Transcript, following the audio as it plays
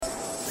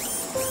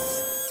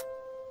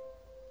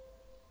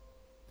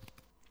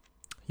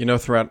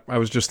Threat, I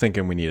was just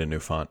thinking we need a new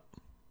font.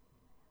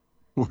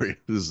 Wait,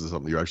 this is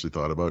something you actually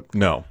thought about?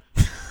 No.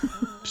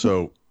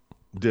 So,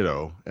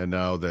 ditto. And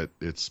now that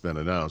it's been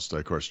announced, I,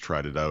 of course,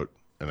 tried it out,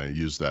 and I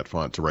used that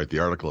font to write the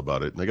article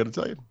about it. And I got to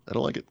tell you, I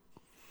don't like it.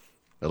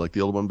 I like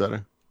the old one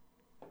better.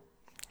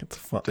 It's a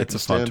font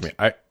to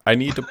me. I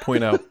need to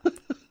point out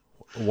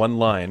one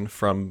line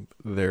from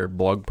their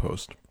blog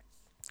post.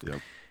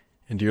 Yep.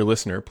 And dear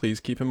listener, please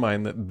keep in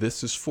mind that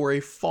this is for a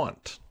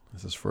font.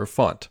 This is for a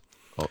font.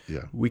 Oh,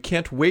 yeah. We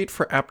can't wait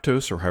for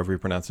Aptos, or however you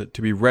pronounce it,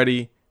 to be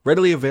readily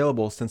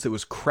available, since it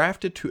was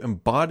crafted to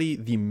embody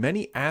the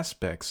many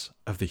aspects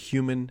of the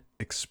human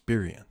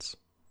experience.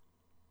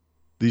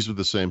 These were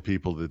the same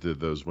people that did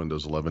those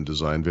Windows 11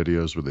 design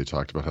videos where they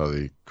talked about how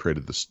they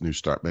created this new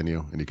start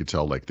menu, and you could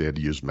tell like they had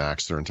to use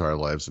Macs their entire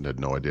lives and had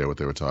no idea what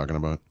they were talking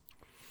about.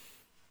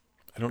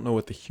 I don't know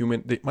what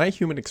my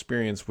human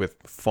experience with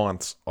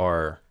fonts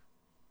are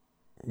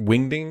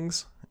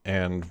wingdings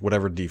and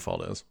whatever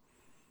default is.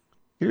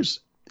 Here's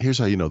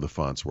how you know the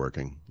font's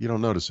working. You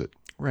don't notice it.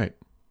 Right.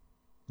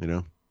 You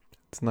know?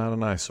 It's not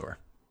an eyesore.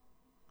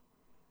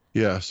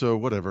 Yeah, so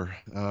whatever.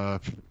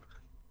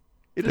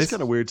 It is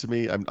kind of weird to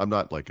me. I'm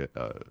not like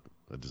a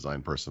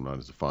design person. I'm not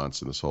into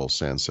fonts and this whole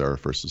sans serif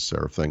versus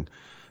serif thing.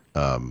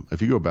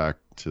 If you go back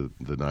to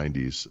the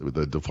 90s,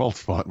 the default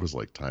font was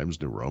like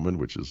Times New Roman,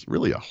 which is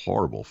really a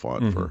horrible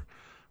font for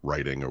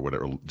writing or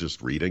whatever,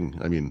 just reading.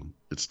 I mean,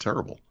 it's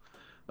terrible.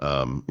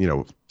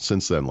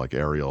 Since then, like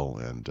Arial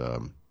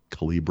and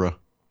Calibra.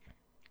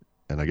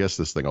 And I guess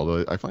this thing,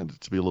 although I find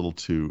it to be a little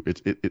too,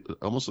 it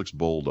almost looks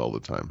bold all the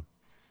time.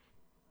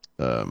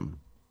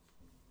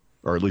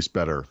 Or at least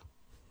better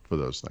for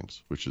those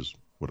things, which is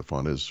what a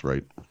font is,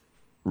 right?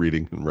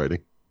 Reading and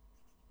writing.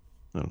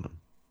 I don't know.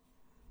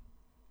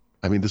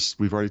 I mean,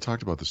 we've already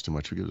talked about this too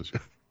much. Who gives a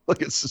shit?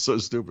 Like, it's so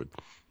stupid.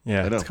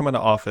 Yeah, it's coming to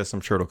Office.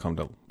 I'm sure it'll come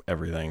to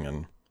everything.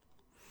 And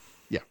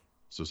yeah.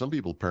 So some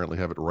people apparently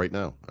have it right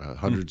now,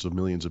 hundreds of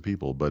millions of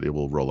people, but it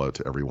will roll out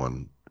to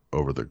everyone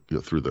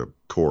through the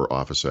core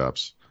Office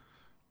apps.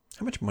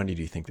 How much money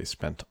do you think they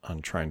spent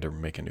on trying to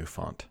make a new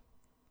font?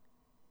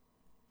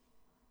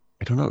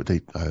 I don't know.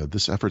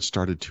 This effort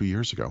started 2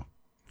 years ago.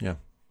 Yeah.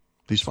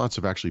 These fonts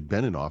have actually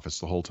been in Office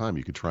the whole time.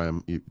 You could try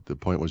them. The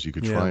point was you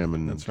could try them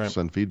and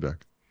send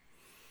feedback.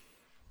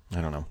 I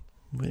don't know.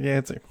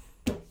 Yeah,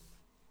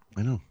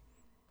 I know.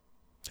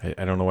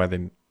 I don't know why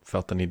they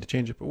felt the need to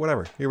change it, but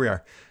whatever. Here we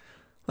are.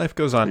 Life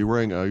goes on.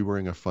 Are you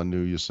wearing a fun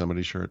new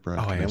Yosemite shirt, Brad?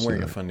 Oh, I am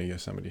wearing a fun new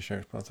Yosemite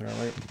shirt. That's all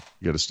right.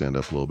 You got to stand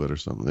up a little bit or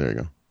something. There you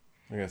go.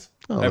 I guess.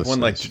 Oh, I have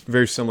one nice.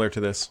 Very similar to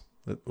this.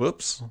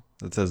 Whoops.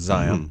 That says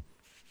Zion. Mm-hmm.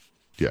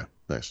 Yeah,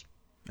 nice.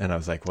 And I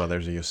was like, well,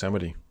 there's a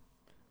Yosemite.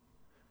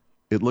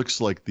 It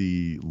looks like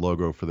the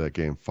logo for that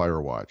game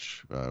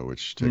Firewatch,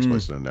 which takes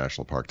place in a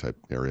national park type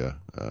area,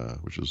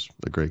 which is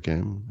a great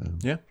game.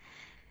 Yeah.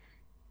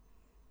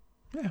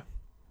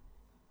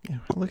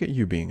 Look at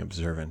you being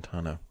observant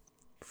on a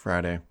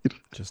Friday.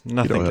 Just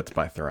nothing gets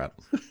by throughout.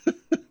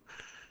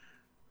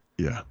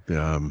 Yeah.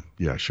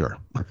 Yeah, sure.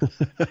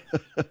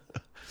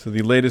 So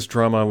the latest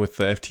drama with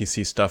the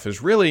FTC stuff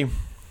is really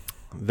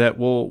that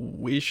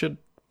we should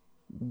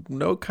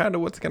know kind of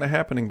what's going to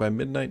happen by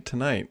midnight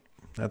tonight.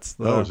 That's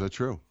the. Oh, is that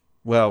true?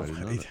 Well,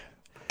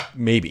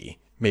 maybe,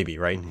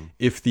 right? Mm-hmm.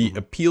 If the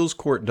appeals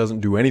court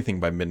doesn't do anything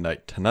by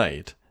midnight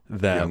tonight,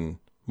 then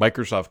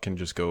Microsoft can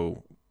just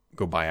go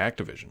buy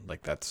Activision.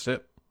 Like, that's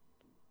it.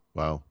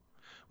 Wow.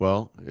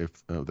 Well, if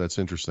that's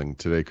interesting.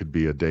 Today could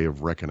be a day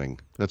of reckoning.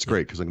 That's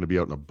great because I'm going to be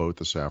out in a boat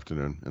this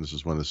afternoon, and this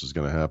is when this is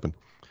going to happen.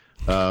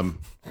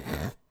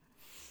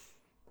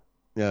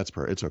 Yeah,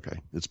 it's okay.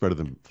 It's better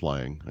than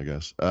flying, I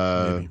guess.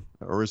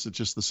 Or is it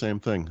just the same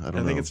thing? I don't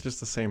know. I think it's just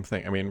the same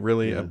thing. I mean,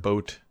 really, a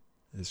boat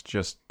is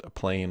just a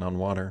plane on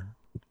water.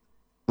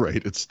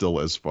 Right. It's still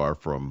as far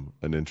from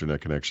an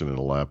internet connection and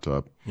a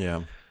laptop.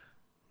 Yeah.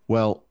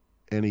 Well,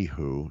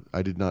 anywho,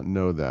 I did not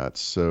know that.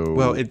 So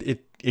well,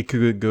 it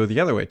could go the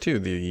other way too.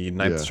 The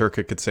Ninth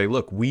Circuit could say,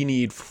 "Look, we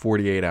need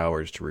 48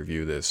 hours to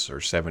review this,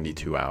 or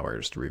 72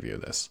 hours to review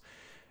this,"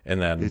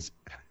 and then it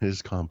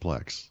is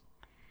complex.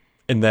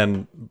 And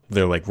then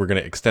they're like, "We're going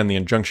to extend the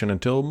injunction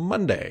until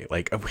Monday."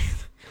 Like,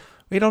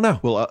 we don't know.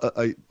 Well,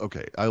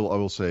 I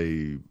will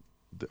say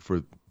that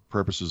for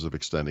purposes of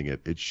extending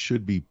it, it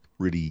should be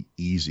pretty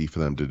easy for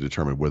them to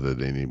determine whether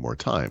they need more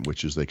time.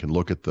 Which is, they can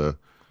look at the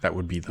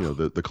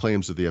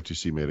claims that the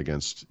FTC made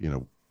against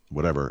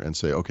whatever, and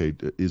say, okay,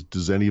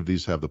 does any of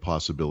these have the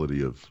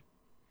possibility of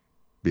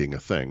being a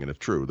thing? And if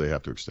true, they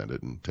have to extend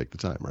it and take the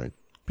time, right?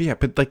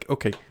 But like,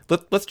 okay,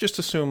 let's just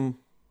assume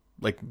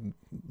like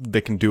they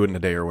can do it in a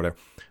day or whatever.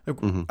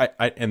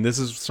 Like, and this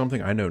is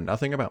something I know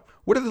nothing about.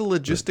 What are the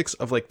logistics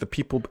of like the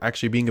people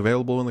actually being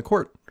available in the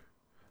court?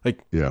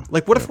 Like,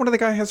 what if one of the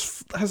guy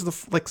has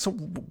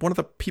one of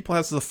the people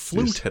has the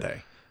flu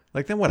today?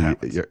 Like, then what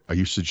happens? Are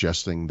you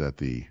suggesting that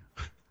the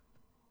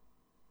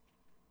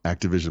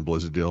Activision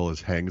Blizzard deal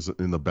hangs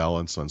in the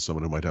balance on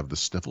someone who might have the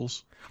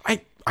sniffles?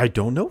 I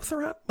don't know,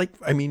 Thurrott. Like,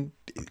 I mean,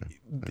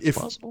 That's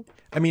possible.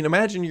 I mean,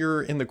 imagine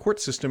you're in the court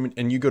system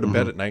and you go to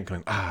bed at night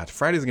going,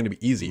 Friday's going to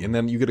be easy. And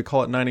then you get a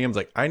call at 9 a.m. It's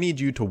like, I need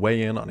you to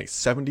weigh in on a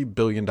 $70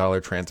 billion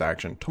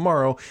transaction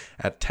tomorrow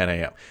at 10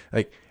 a.m.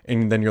 Like,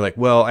 and then you're like,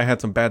 well, I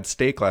had some bad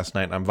steak last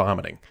night and I'm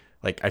vomiting.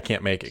 Like, I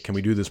can't make it. Can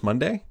we do this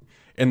Monday?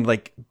 And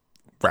like,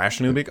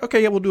 rationally, like,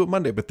 okay, yeah, we'll do it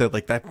Monday. But they're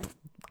like that.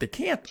 They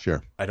can't.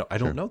 Sure. I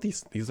don't know.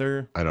 These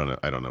are. I don't know.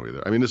 I don't know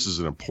either. I mean, this is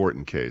an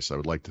important case. I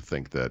would like to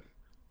think that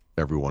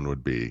everyone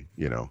would be,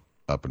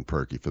 up and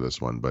perky for this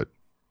one, but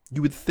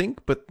you would think,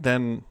 but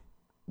then,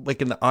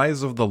 like in the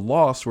eyes of the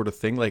law, sort of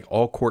thing, like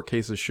all court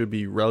cases should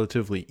be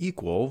relatively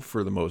equal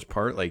for the most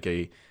part. Like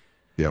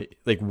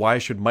like why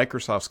should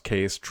Microsoft's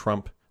case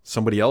trump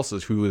somebody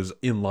else's who is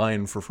in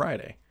line for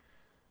Friday?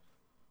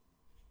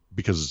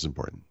 Because it's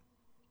important.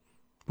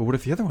 But what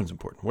if the other one's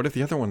important? What if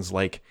the other one's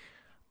like,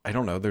 I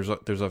don't know, there's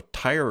a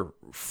tire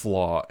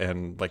flaw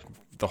and like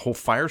the whole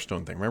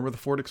Firestone thing. Remember the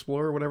Ford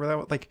Explorer or whatever that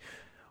was? Like,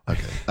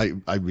 okay.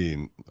 I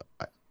mean,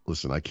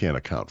 listen, I can't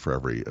account for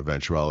every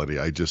eventuality.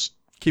 I just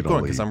keep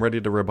going because I'm ready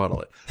to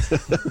rebuttal it.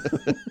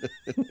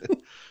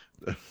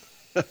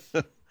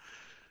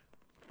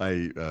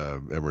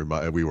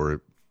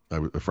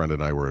 A friend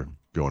and I were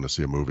going to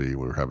see a movie.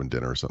 We were having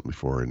dinner or something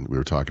before, and we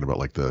were talking about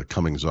like the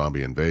coming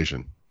zombie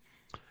invasion.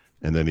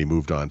 And then he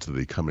moved on to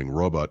the coming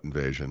robot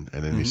invasion.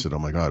 And then he said, oh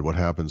my God, what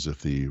happens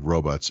if the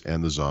robots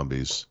and the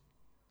zombies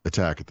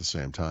attack at the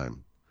same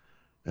time?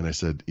 And I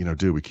said,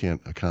 dude, we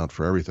can't account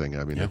for everything.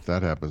 I mean, if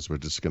that happens, we're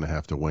just going to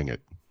have to wing it.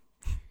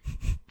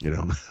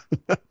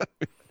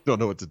 Don't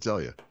know what to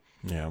tell you.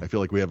 Yeah. I feel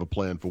like we have a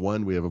plan for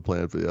one. We have a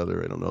plan for the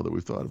other. I don't know that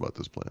we've thought about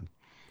this plan.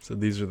 So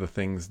these are the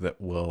things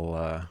that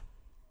will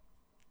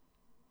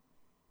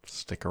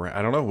stick around.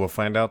 I don't know. We'll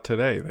find out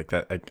today. Like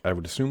that, I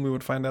would assume we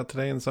would find out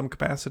today in some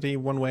capacity,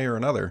 one way or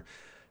another,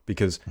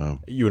 because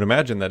you would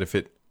imagine that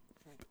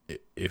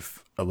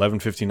if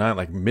 11:59,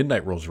 like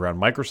midnight rolls around,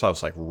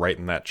 Microsoft's like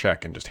writing that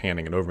check and just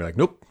handing it over. Like,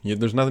 nope,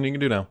 there's nothing you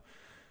can do now.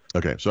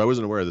 Okay, so I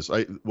wasn't aware of this.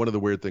 One of the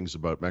weird things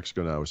about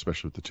Mexico now,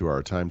 especially with the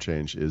 2-hour time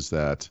change, is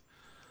that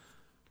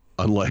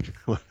unlike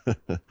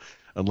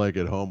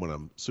at home when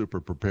I'm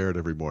super prepared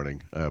every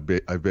morning,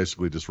 I've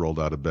basically just rolled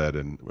out of bed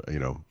and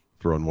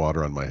thrown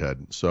water on my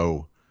head.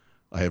 So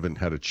I haven't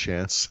had a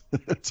chance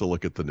to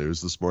look at the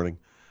news this morning.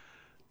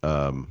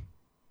 But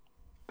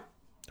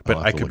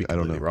I could be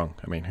completely wrong.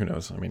 I mean, who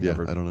knows? I mean, I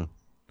don't know.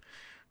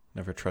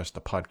 Never trust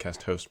a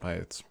podcast host by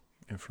its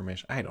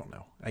information. I don't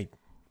know.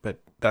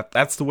 But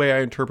that's the way I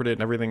interpret it,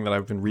 and everything that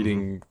I've been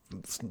reading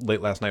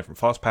late last night from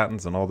Foss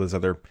Patents and all those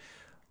other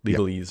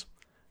legalese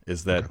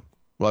is that. Okay.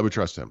 Well, I would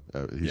trust him.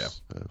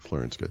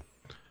 Florian's good.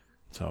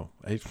 So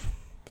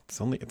it's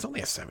only a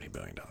 $70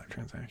 billion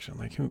transaction.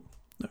 Like who?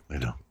 No, I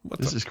know.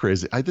 This is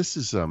crazy. This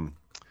is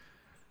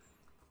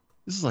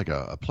like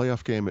a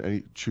playoff game.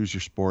 And choose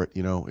your sport.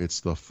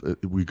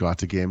 We got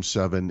to Game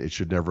 7. It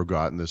should never have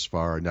gotten this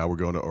far. Now we're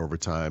going to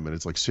overtime, and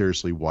it's like,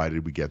 seriously, why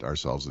did we get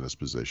ourselves in this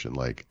position?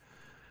 Like,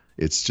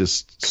 it's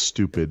just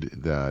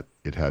stupid that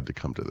it had to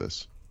come to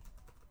this.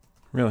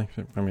 Really?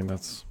 I mean,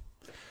 that's.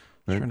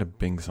 I'm trying to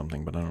Bing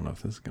something, but I don't know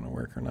if this is going to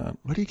work or not.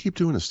 Why do you keep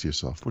doing this to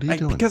yourself? What are you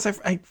doing? Because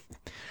I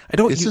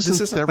don't. This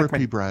isn't therapy,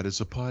 like Brad.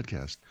 It's a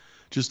podcast.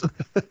 Just,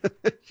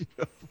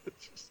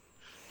 just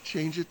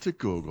change it to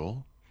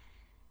Google.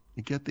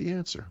 You get the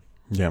answer.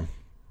 Yeah.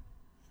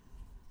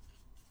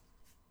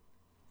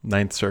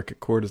 Ninth Circuit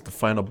Court is the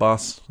final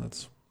boss.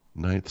 That's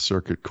Ninth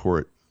Circuit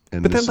Court,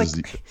 and this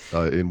is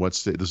in what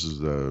state? This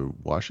is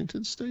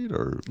Washington State,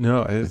 or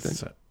no? I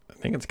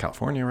think it's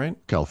California, right?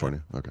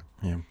 California. Okay.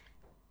 Yeah.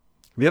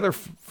 The other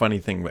funny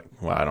thing,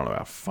 I don't know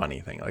about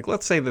funny thing. Like,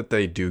 let's say that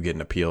they do get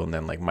an appeal, and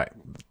then like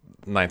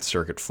Ninth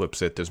Circuit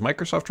flips it. Does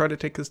Microsoft try to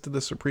take this to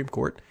the Supreme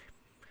Court?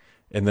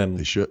 And then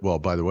they should. Well,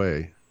 by the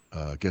way,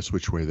 guess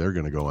which way they're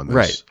going to go on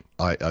this?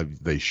 Right.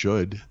 They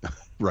should,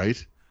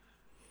 right?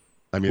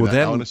 I mean,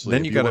 well, honestly,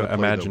 then you got to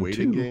imagine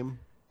too. Game,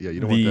 you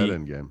don't want that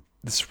end game.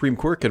 The Supreme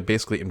Court could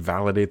basically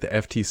invalidate the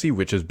FTC,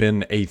 which has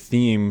been a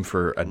theme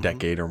for a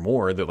decade or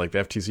more. That like the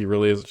FTC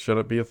really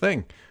shouldn't be a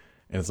thing,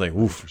 and it's like,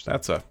 oof,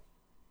 that's a.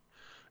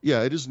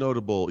 Yeah, it is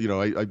notable.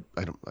 I'm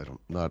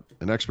not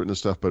an expert in this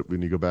stuff, but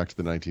when you go back to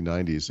the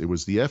 1990s, it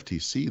was the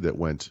FTC that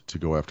went to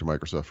go after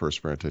Microsoft first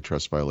for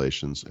antitrust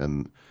violations,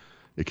 and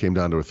it came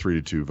down to a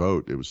 3-2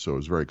 vote. It was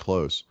very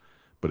close,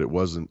 but it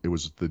wasn't. It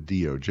was the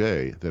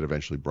DOJ that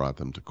eventually brought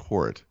them to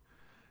court.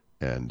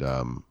 And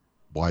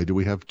why do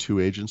we have two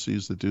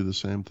agencies that do the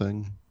same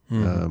thing?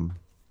 The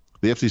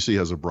FTC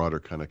has a broader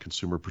kind of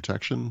consumer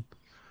protection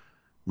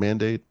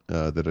mandate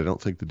that I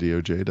don't think the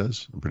DOJ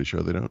does. I'm pretty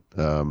sure they don't.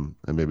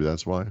 And maybe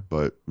that's why,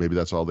 but maybe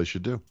that's all they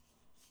should do.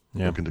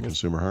 Yeah. Look into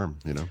consumer harm,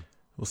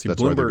 We'll see.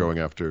 That's why they're going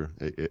after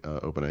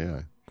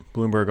OpenAI.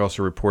 Bloomberg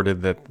also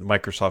reported that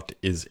Microsoft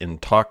is in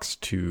talks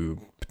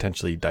to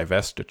potentially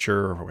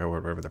divestiture, or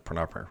whatever the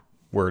proper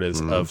word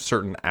is, of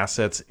certain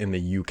assets in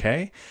the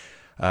UK,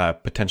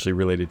 potentially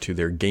related to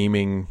their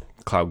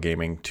cloud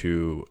gaming,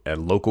 to a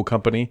local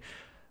company.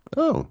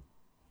 Oh.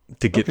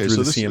 To get through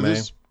the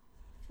CMA.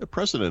 A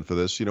precedent for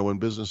this, when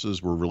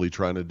businesses were really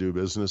trying to do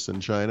business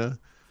in China,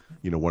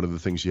 one of the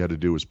things you had to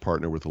do was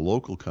partner with a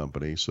local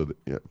company, so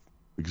that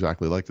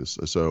exactly like this.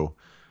 So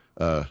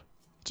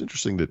it's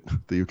interesting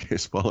that the UK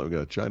is following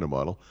a China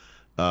model.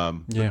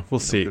 Yeah, we'll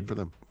see. Good for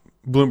them.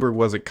 Bloomberg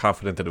wasn't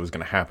confident that it was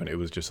going to happen. It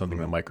was just something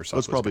that Microsoft. Well,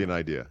 it's probably an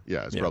idea.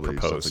 Yeah, it's probably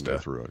something they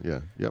threw.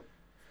 Yeah, yep.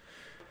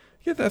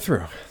 Get that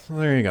through. Well,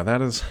 there you go.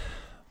 That is.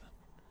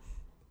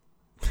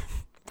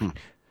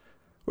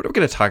 What are we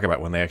going to talk about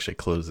when they actually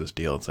close this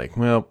deal? It's like,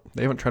 well,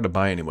 they haven't tried to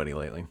buy anybody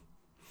lately.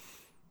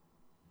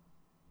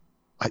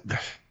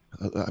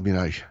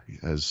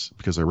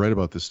 Because I write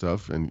about this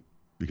stuff and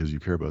because you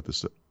care about this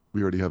stuff,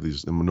 we already have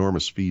these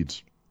enormous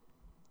feeds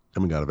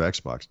coming out of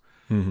Xbox.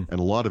 And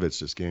a lot of it's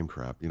just game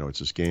crap. It's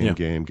just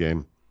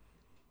game.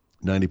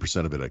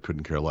 90% of it, I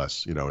couldn't care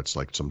less. It's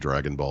like some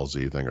Dragon Ball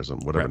Z thing or some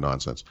whatever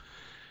nonsense.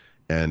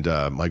 And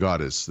my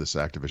God, is this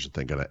Activision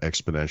thing going to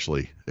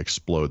exponentially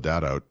explode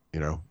that out?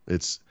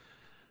 It's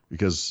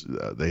because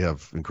they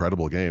have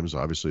incredible games,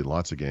 obviously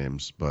lots of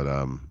games, but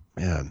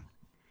man,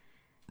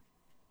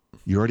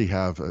 you already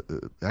have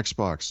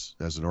Xbox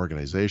as an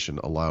organization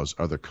allows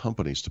other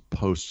companies to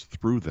post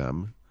through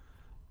them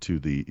to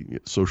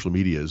the social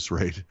medias,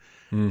 right?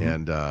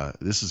 And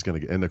this is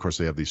going to, and of course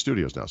they have these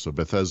studios now. So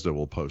Bethesda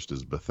will post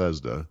as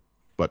Bethesda,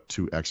 but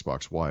to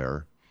Xbox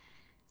Wire.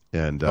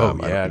 And I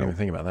didn't even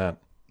think about that.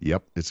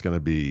 Yep, it's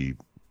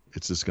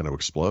just going to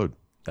explode.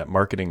 That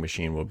marketing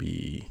machine will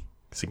be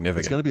significant.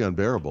 It's going to be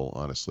unbearable,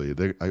 honestly.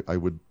 I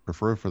would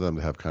prefer for them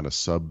to have kind of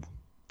sub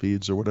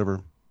feeds or whatever.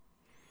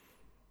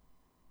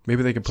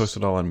 Maybe they could post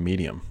it all on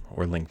Medium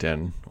or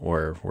LinkedIn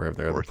or wherever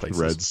there are other places.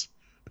 Threads.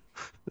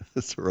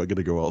 So we're all going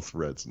to go all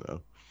threads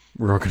now.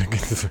 We're all going to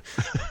get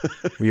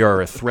we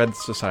are a thread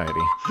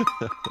society.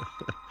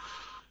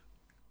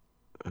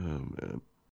 Oh, man.